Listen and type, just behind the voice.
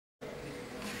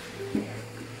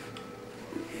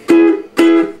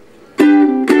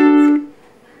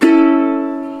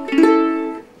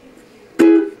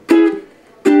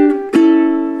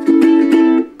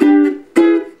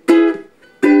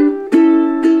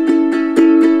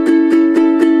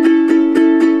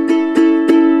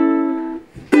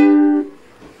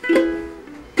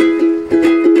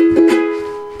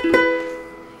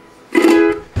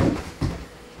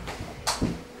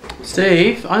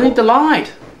Steve, I need the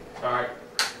light. Alright.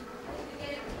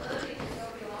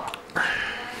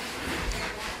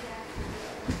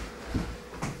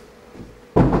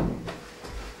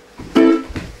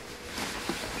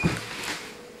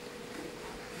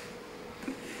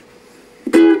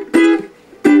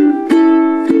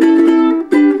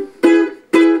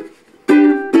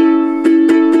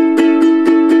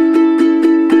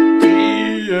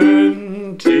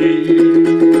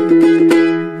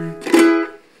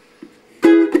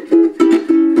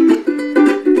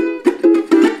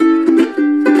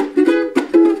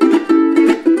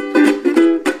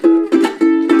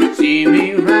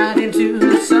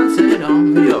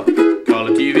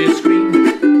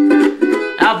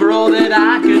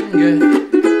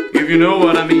 You know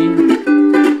what I mean.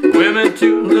 Women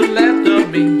to the left of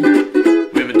me,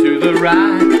 women to the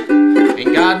right.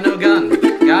 Ain't got no gun,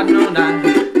 got no knife,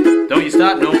 don't you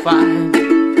start no fight.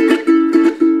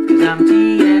 Cause I'm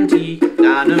TNT,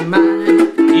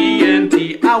 dynamite.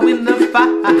 TNT, I win the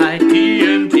fight.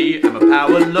 TNT, I'm a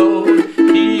power load.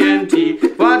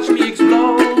 TNT, watch me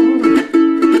explode.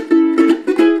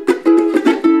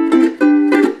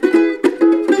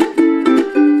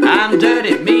 I'm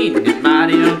dirty, mean, and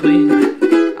mighty unclean.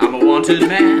 I'm a wanted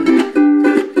man,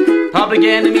 public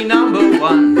enemy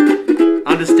 #1.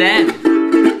 Understand?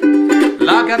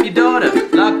 Lock up your daughter,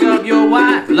 lock up your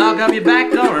wife, lock up your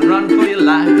back door and run for your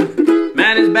life.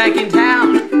 Man is back in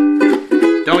town,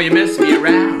 don't you mess me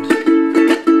around.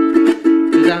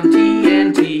 Cause I'm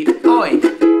TNT, oi,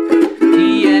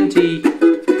 TNT,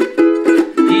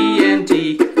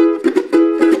 TNT,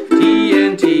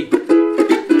 TNT.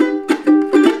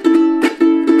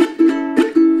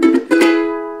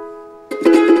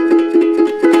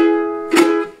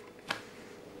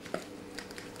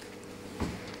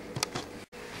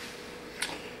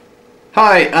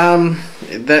 Hi,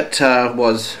 that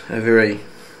was a very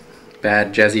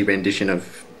bad jazzy rendition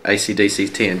of AC/DC's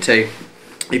TNT.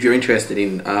 If you're interested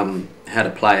in how to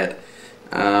play it,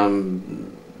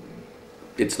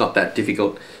 it's not that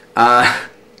difficult.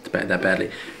 It's bad that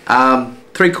badly.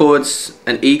 3 chords,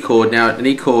 an E chord. Now an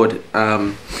E chord,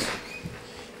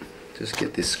 just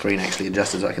get this screen actually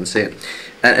adjusted so I can see it.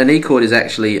 An E chord is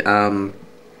actually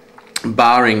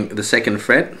barring the 2nd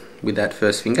fret with that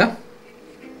 1st finger.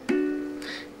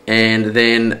 And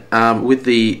then with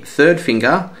the 3rd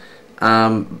finger,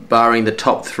 barring the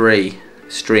top 3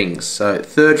 strings. So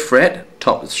 3rd fret,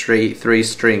 top 3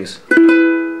 strings.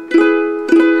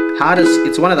 Hardest.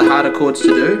 It's one of the harder chords to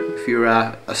do if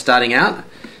you're starting out,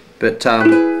 but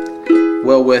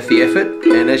well worth the effort.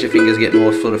 And as your fingers get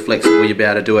more sort of flexible, you'll be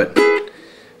able to do it.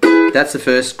 That's the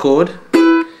 1st chord.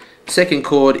 2nd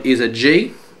chord is a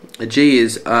G. A G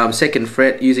is 2nd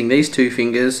fret using these 2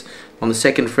 fingers. On the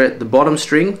 2nd fret, the bottom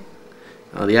string,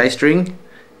 the A string.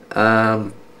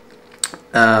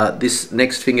 This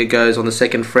next finger goes on the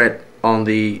 2nd fret on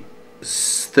the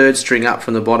 3rd string up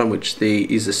from the bottom, which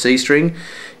is the C string,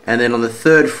 and then on the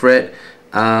 3rd fret,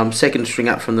 2nd string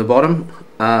up from the bottom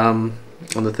on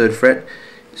the 3rd fret.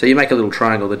 So you make a little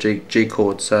triangle, the G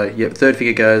chord. So yep, 3rd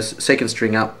finger goes 2nd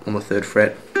string up on the 3rd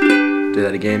fret. Do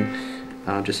that again,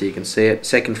 just so you can see it.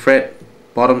 2nd fret,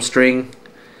 bottom string.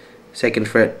 2nd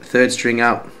fret, 3rd string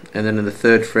up, and then in the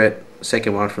 3rd fret,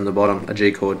 2nd one from the bottom, a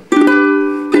G chord.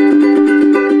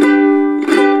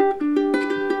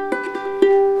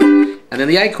 And then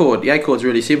the A chord. The A chord's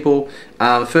really simple.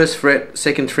 1st fret,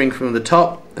 2nd string from the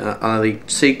top, on the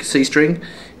C string,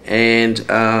 and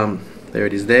there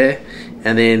it is there.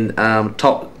 And then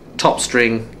top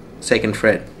string, 2nd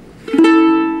fret.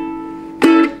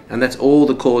 And that's all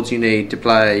the chords you need to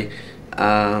play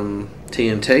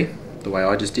TNT. The way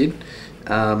I just did.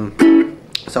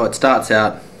 So it starts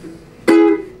out.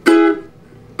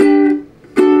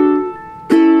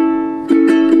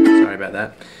 Sorry about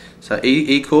that. So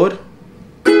E chord,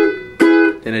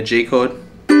 then a G chord,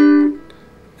 and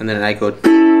then an A chord.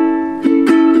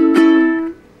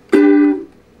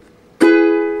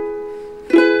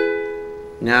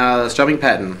 Now the strumming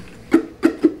pattern.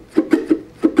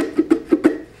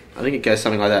 I think it goes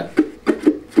something like that.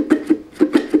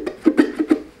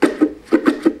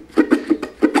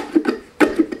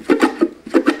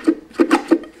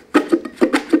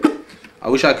 I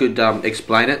wish I could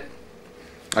explain it.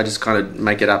 I just kind of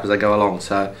make it up as I go along,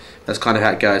 so that's kind of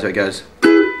how it goes. It goes.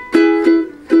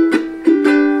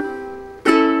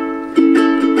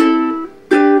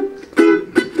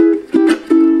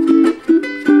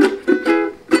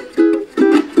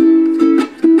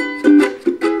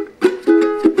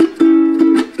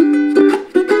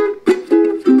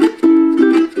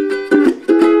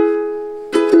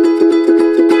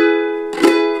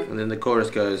 And then the chorus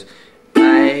goes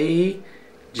A,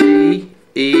 G,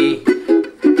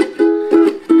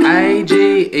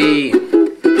 E,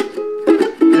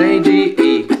 A, G,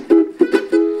 E,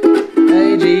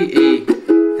 A, G, E,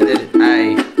 and then A,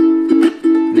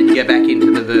 and then you go back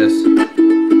into the verse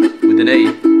with an E,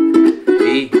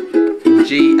 E,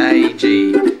 G, A,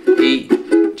 G, E,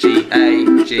 G, A,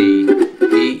 G,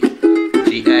 E,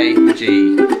 G, A, G,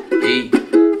 E,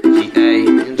 G, A,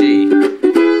 and G.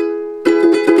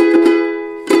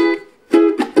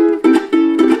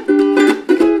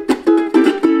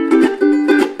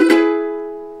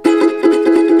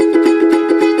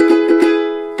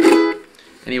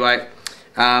 Anyway,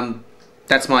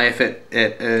 that's my effort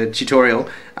at tutorial.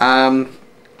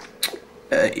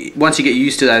 Once you get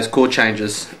used to those chord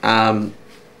changes,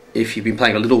 if you've been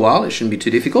playing a little while, it shouldn't be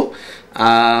too difficult.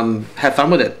 Have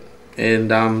fun with it,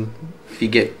 and if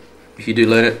you do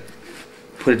learn it,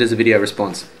 put it as a video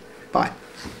response. Bye.